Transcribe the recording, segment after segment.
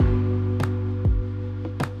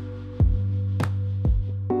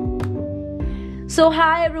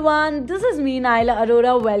Hi everyone, this is me, Naila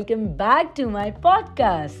Arora. Welcome back to my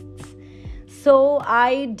podcasts.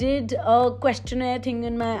 I did a questionnaire thing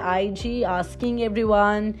in my IG asking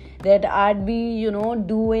everyone that I'd be,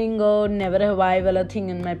 doing a Never Have I Wala thing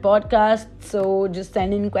in my podcast. So, just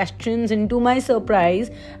send in questions. And to my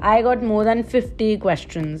surprise, I got more than 50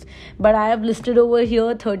 questions. But I have listed over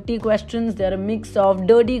here 30 questions. They're a mix of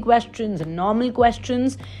dirty questions and normal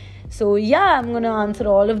questions. I'm gonna answer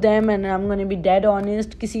all of them and I'm gonna be dead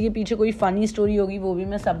honest. किसी के पीछे कोई funny story होगी वो भी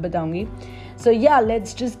मैं सब बताऊंगी.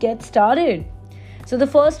 Let's just get started. So the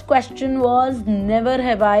first question was, never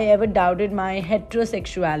have I ever doubted my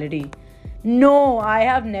heterosexuality. No, I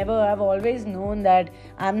have never. I've always known that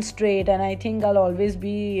I'm straight and I think I'll always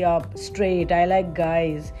be straight. I like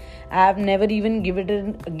guys. I've never even give it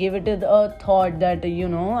a thought that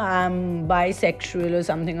I'm bisexual or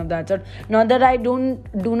something of that sort. Not that I do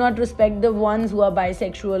not respect the ones who are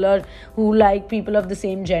bisexual or who like people of the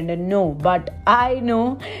same gender. No, but I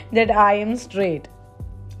know that I am straight.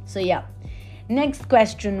 Next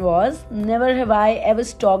question was, never have I ever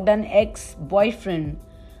stalked an ex-boyfriend.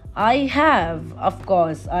 I have, of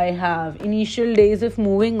course, I have. Initial days of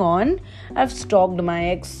moving on, I've stalked my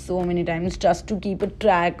ex so many times just to keep a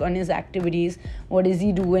track on his activities. What is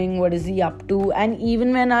he doing? What is he up to? And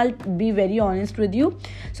even when I'll be very honest with you,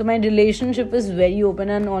 so my relationship is very open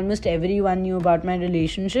and almost everyone knew about my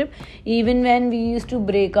relationship. Even when we used to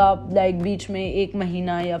break up, like beech mein ek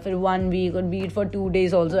mahina ya fir 1 week or be it for 2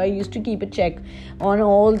 days also, I used to keep a check on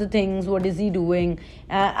all the things. What is he doing?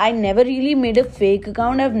 I never really made a fake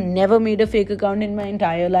account. I've never made a fake account in my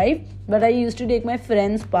entire life, but I used to take my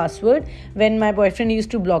friend's password when my boyfriend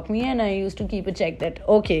used to block me, and I used to keep a check that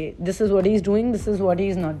okay, this is what he's doing, this is what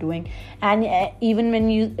he's not doing. And even when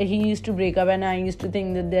he used to break up and I used to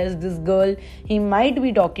think that there's this girl he might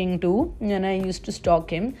be talking to, and I used to stalk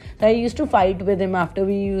him, so I used to fight with him after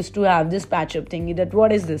we used to have this patch up thingy that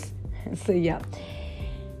what is this.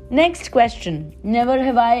 Next question, never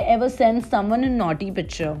have I ever sent someone a naughty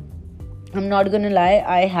picture. I'm not gonna lie,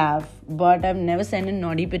 I have, but I've never sent a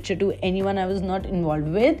naughty picture to anyone I was not involved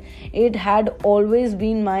with. It had always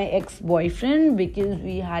been my ex-boyfriend because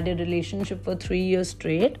we had a relationship for 3 years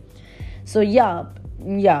straight. It's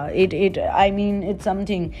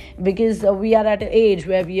something because we are at an age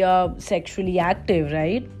where we are sexually active,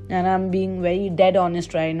 right? And I'm being very dead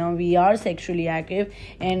honest right now. We are sexually active,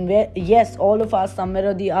 and yes, all of us somewhere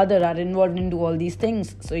or the other are involved into all these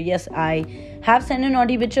things. So yes, I have sent a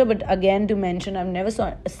naughty picture, but again to mention, I've never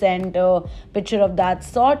sent a picture of that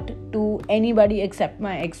sort to anybody except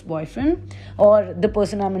my ex-boyfriend or the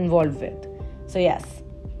person I'm involved with. So yes.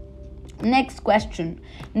 Next question.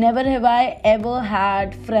 Never have I ever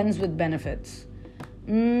had friends with benefits.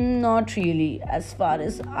 Not really. As far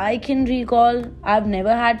as I can recall, I've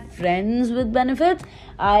never had friends with benefits.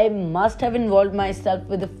 I must have involved myself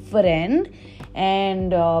with a friend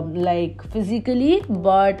and physically,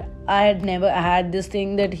 but I had never had this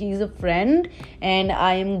thing that he's a friend and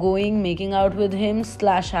I am making out with him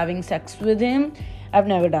 / having sex with him. I've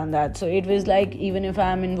never done that. So it was like, even if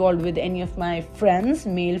I'm involved with any of my friends,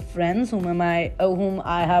 male friends whom I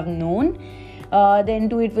have known, then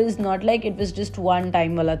too it was not like it was just one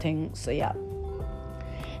time wala thing.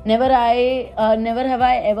 Never have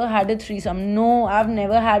I ever had a threesome. No, I've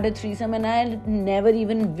never had a threesome and I never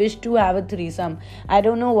even wish to have a threesome. I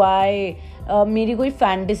don't know why. मेरी कोई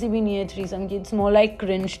fantasy भी नहीं है threesome की. It's more like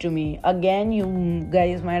cringe to me. Again, you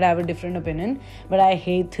guys might have a different opinion, but I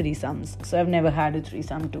hate threesomes. So I've never had a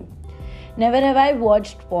threesome too. Never have I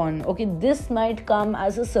watched porn. Okay, this might come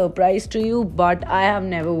as a surprise to you, but I have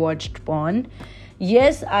never watched porn.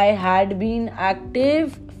 Yes, I had been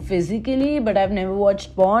active physically, but I've never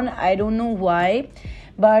watched porn. I don't know why,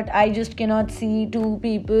 but I just cannot see two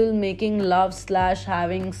people making love /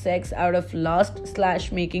 having sex out of lust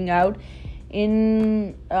 / making out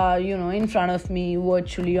in front of me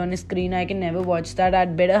virtually on a screen. I can never watch that.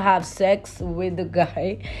 I'd better have sex with a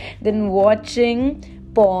guy than watching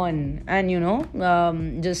porn and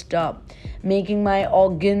making my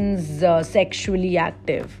organs sexually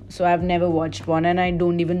active. So I've never watched porn and I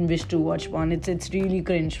don't even wish to watch porn. It's really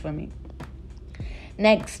cringe for me.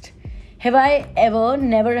 Next,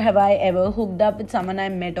 never have I ever hooked up with someone I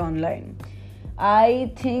met online.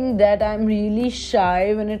 I think that I'm really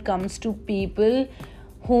shy when it comes to people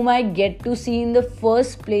whom I get to see in the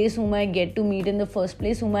first place, whom I get to meet in the first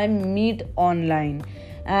place, whom I meet online.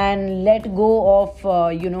 and let go of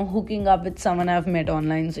hooking up with someone I've met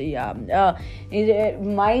online. So yeah, it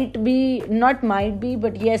might be, not might be,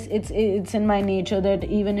 but yes, it's in my nature that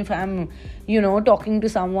even if I'm talking to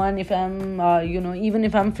someone, if I'm even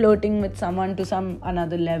if I'm flirting with someone to some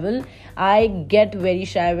another level, I get very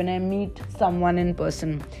shy when I meet someone in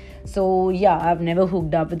person. So yeah, I've never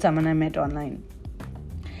hooked up with someone I met online.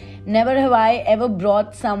 Never have I ever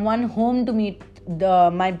brought someone home to meet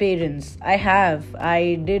my parents. I have.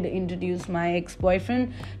 I did introduce my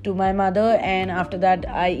ex-boyfriend to my mother, and after that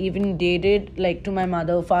I even dated, like, to my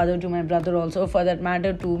mother, father, to my brother also, for that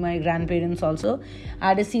matter, to my grandparents also. I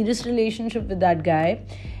had a serious relationship with that guy,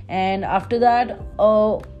 and after that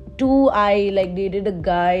too, I like dated a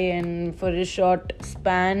guy, and for a short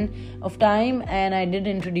span of time, and I did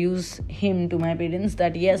introduce him to my parents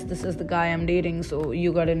that yes, this is the guy I'm dating, so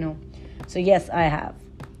you gotta know. So yes, I have.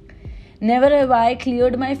 Never have I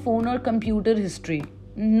cleared my phone or computer history.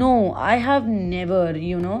 No, I have never,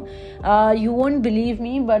 you won't believe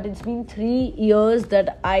me, but it's been 3 years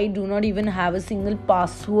that I do not even have a single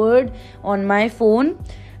password on my phone.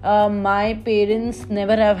 My parents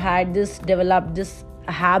never have had developed this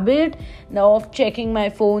habit of checking my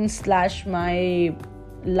phone / my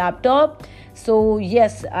laptop. So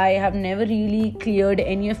yes, I have never really cleared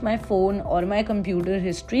any of my phone or my computer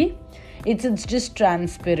history. It's just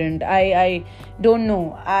transparent. I don't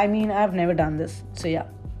know. I mean, I've never done this. So yeah.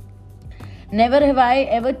 Never have I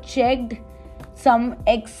ever checked some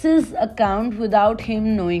ex's account without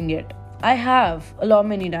him knowing it. I have a lot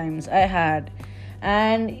many times. I had.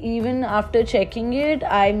 And even after checking it,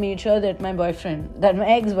 I made sure that my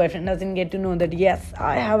ex-boyfriend doesn't get to know that yes,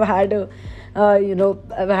 I have had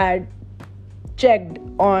I've had checked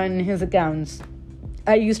on his accounts.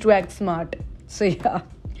 I used to act smart. So yeah.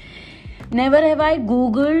 Never have I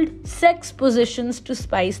googled sex positions to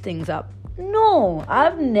spice things up. No,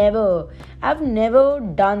 I've never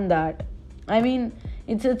done that. I mean,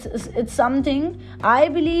 it's something I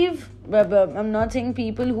believe. I'm not saying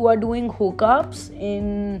people who are doing hookups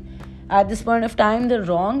at this point of time, they're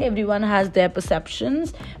wrong. Everyone has their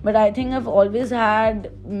perceptions, but I think I've always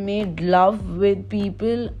made love with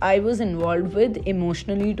people I was involved with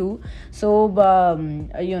emotionally too. So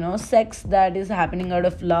sex that is happening out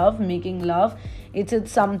of love, making love,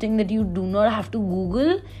 it's something that you do not have to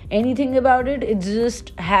google anything about it. It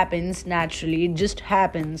just happens naturally. It just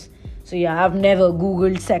happens. So yeah, I've never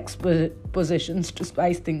googled sex positions to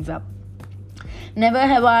spice things up. Never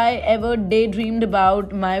have I ever daydreamed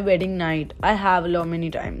about my wedding night. I have a lot many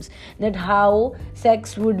times. That how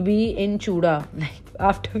sex would be in Chuda, like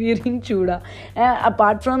after wearing Chuda.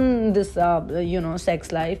 Apart from this,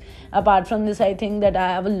 sex life. Apart from this, I think that I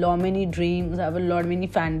have a lot many dreams. I have a lot many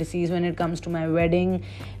fantasies when it comes to my wedding,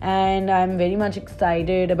 and I'm very much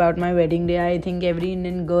excited about my wedding day. I think every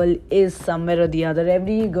Indian girl is somewhere or the other.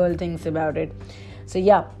 Every girl thinks about it. So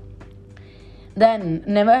yeah. Then,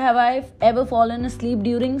 never have I ever fallen asleep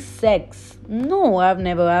during sex. No, I've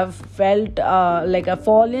never. I've felt like I've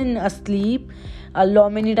fallen asleep a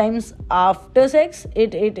lot many times after sex.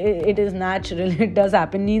 It is natural. It does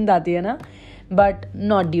happen. Neend aati hai na? But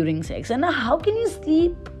not during sex. And how can you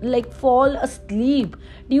fall asleep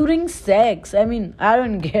during sex? I mean, I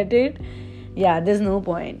don't get it. Yeah, there's no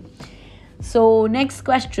point. So, next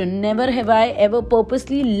question. Never have I ever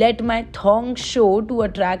purposely let my thong show to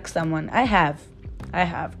attract someone. I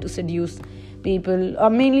have to seduce people,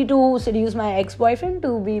 mainly to seduce my ex-boyfriend,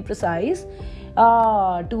 to be precise.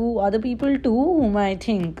 To other people too, whom I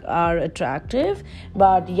think are attractive.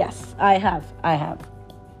 But yes, I have.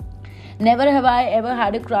 Never have I ever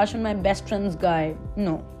had a crush on my best friend's guy.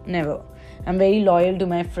 No, never. I'm very loyal to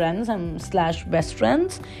my friends / best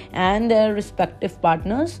friends and their respective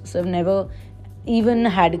partners. So I've never even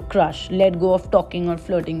had a crush, let go of talking or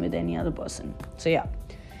flirting with any other person. So yeah.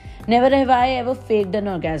 Never have I ever faked an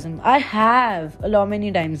orgasm. I have a lot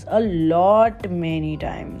many times.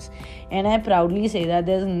 And I proudly say that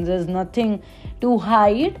there's nothing to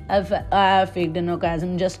hide. I have faked an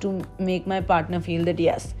orgasm just to make my partner feel that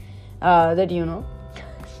yes,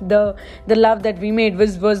 the love that we made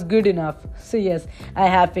was good enough. So yes, I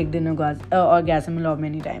have faked an orgasm a lot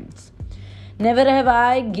many times. Never have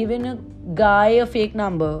I given a guy a fake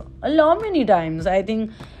number. A lot many times. I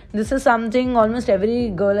think this is something almost every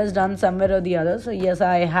girl has done somewhere or the other. So yes,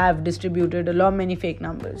 I have distributed a lot many fake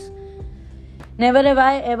numbers. Never have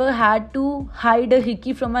I ever had to hide a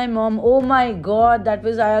hickey from my mom. Oh my god,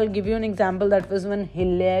 I'll give you an example. That was one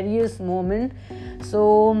hilarious moment.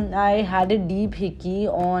 So I had a deep hickey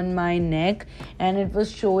on my neck and it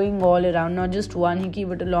was showing all around, not just one hickey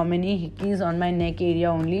but a lot many hickeys on my neck area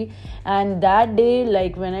only. And that day,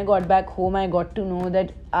 like when I got back home, I got to know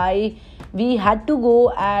that we had to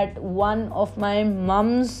go at one of my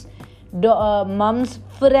mom's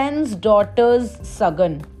friend's daughter's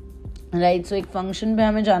sagan. Right, so एक function पे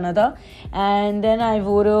हमें जाना था and then I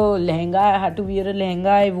wore a lehenga. I had to wear a lehenga.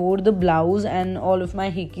 I wore the blouse and all of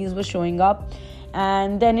my hickeys were showing up.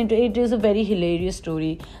 And then it is a very hilarious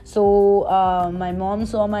story. So my mom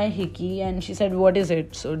saw my hickey and she said, what is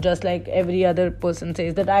it? So just like every other person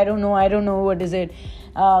says that I don't know what is it,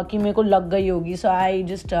 कि मेरे को लग गई होगी. So I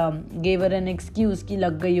just gave her an excuse कि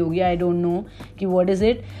लग गई होगी, I don't know कि what is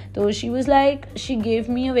it. So she was like, she gave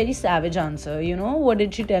me a very savage answer. You know what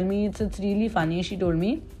did she tell me? It's really funny. She told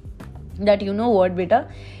me that, you know what बेटा,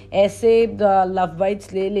 ऐसे love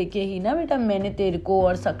bites लेके ही ना बेटा मैंने तेरे को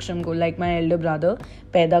और सक्षम को, लाइक माई एल्डर ब्रदर,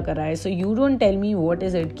 पैदा करा है. So you don't tell me what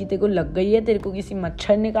is it, कि तेरे को लग गई है, तेरे को किसी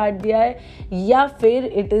मच्छर ने काट दिया है, या फिर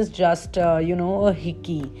it is just a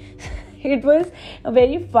Hicky. It was a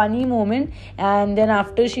very funny moment. And then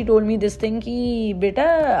after she told me this thing ki beta,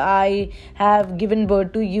 I have given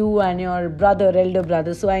birth to you and your elder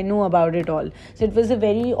brother, so I know about it all. So it was a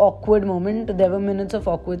very awkward moment. There were minutes of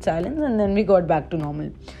awkward silence and then we got back to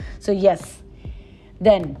normal. So yes.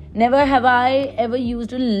 Then, never have I ever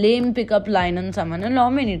used a lame pickup line on someone. A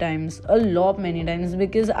lot many times,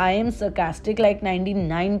 because I am sarcastic like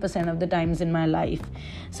 99% of the times in my life.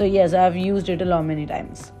 So yes, I have used it a lot many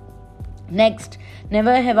times. Next,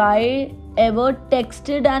 never have I ever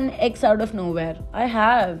texted an ex out of nowhere. I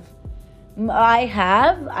have.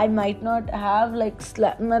 I might not have, like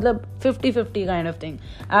 50-50 kind of thing.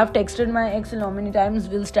 I've texted my ex a lot many times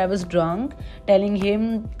whilst I was drunk, telling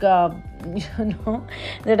him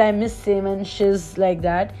that I miss him and shiz like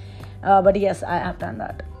that. But yes, I have done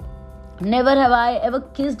that. Never have I ever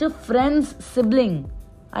kissed a friend's sibling.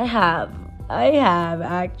 I have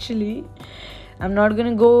actually. I'm not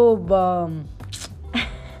gonna go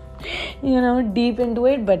deep into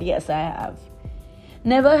it, but yes, I have.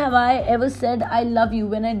 Never have I ever said I love you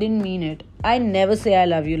when I didn't mean it. I never say I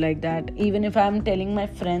love you like that. Even if I'm telling my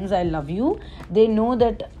friends I love you, they know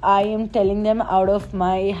that I am telling them out of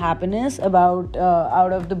my happiness, out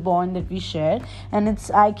of the bond that we share. And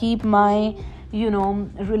I keep my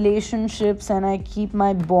relationships and I keep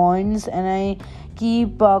my bonds and I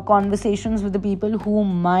keep conversations with the people who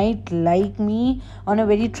might like me on a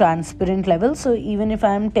very transparent level. So even if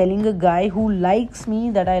I'm telling a guy who likes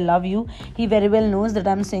me that I love you, he very well knows that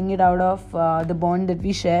I'm saying it out of the bond that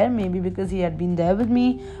we share, maybe because he had been there with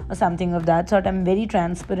me or something of that sort. I'm very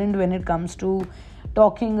transparent when it comes to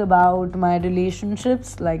talking about my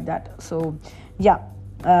relationships like that. So yeah,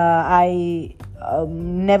 I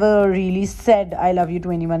never really said I love you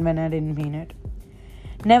to anyone when I didn't mean it.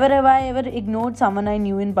 Never have I ever ignored someone I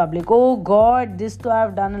knew in public. Oh God, this too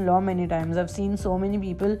I've done a lot many times. I've seen so many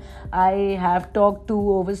people I have talked to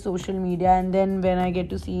over social media, and then when I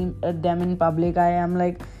get to see them in public, I am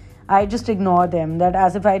like, I just ignore them, that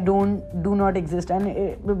as if I do not exist. And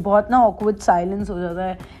बहुत ना awkward silence हो जाता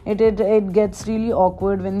है. It gets really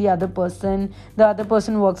awkward when the other person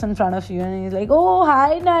walks in front of you and he's like, oh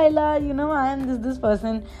hi Naila, I am this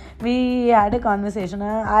person, we had a conversation.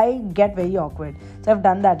 I get very awkward. So I've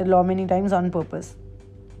done that a lot many times on purpose.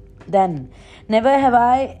 Then, never have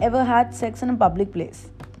I ever had sex in a public place.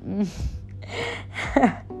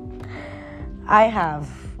 I have.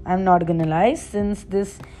 I'm not gonna lie, since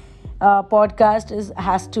this podcast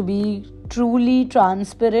has to be truly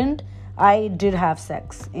transparent. I did have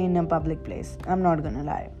sex in a public place. I'm not gonna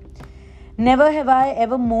lie. Never have I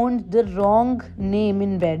ever moaned the wrong name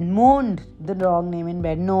in bed. No,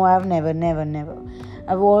 I've never.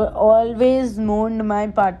 I've always moaned my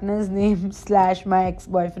partner's name / my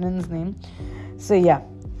ex-boyfriend's name. So yeah.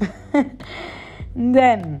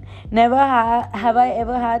 Then, never have I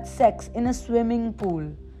ever had sex in a swimming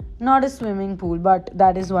pool. Not a swimming pool, but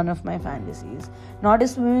that is one of my fantasies. Not a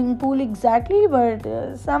swimming pool exactly, but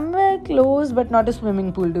somewhere close, but not a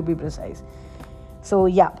swimming pool to be precise. So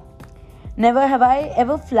yeah. Never have I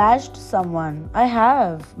ever flashed someone. I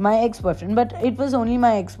have. My ex-boyfriend, but it was only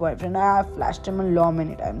my ex-boyfriend. I have flashed him a lot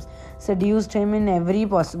many times. Seduced him in every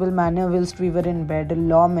possible manner whilst we were in bed a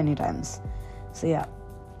lot many times. So yeah.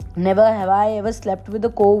 Never have I ever slept with a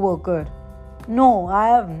co-worker. No, I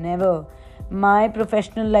have never. my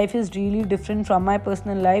professional life is really different from my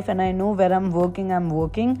personal life, and I know where I'm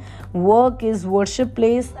working. Work is worship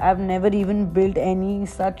place. I've never even built any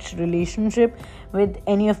such relationship with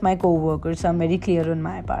any of my co-workers, so I'm very clear on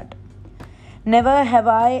my part. Never have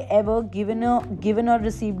I ever given or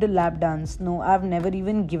received a lap dance. No, I've never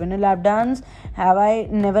even given a lap dance.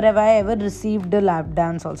 Never have I ever received a lap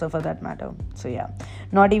dance also, for that matter. So yeah,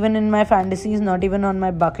 not even in my fantasies, not even on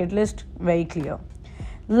my bucket list. Very clear.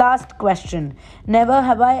 Last question. Never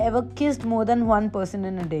have I ever kissed more than one person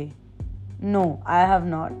in a day. No, I have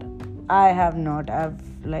not.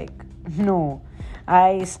 No.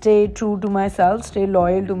 I stay true to myself, stay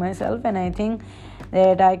loyal to myself, and I think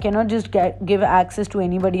that I cannot just give access to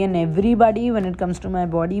anybody and everybody when it comes to my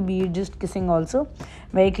body, be it just kissing also.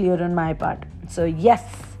 Very clear on my part. So yes,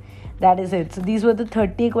 that is it. So these were the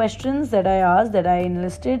 30 questions that I asked, that I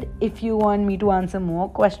enlisted. If you want me to answer more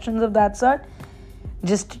questions of that sort,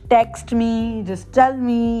 just text me, just tell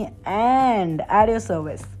me, and at your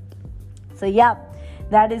service. So yeah,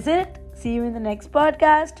 that is it. See you in the next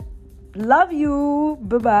podcast. Love you.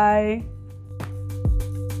 Bye-bye.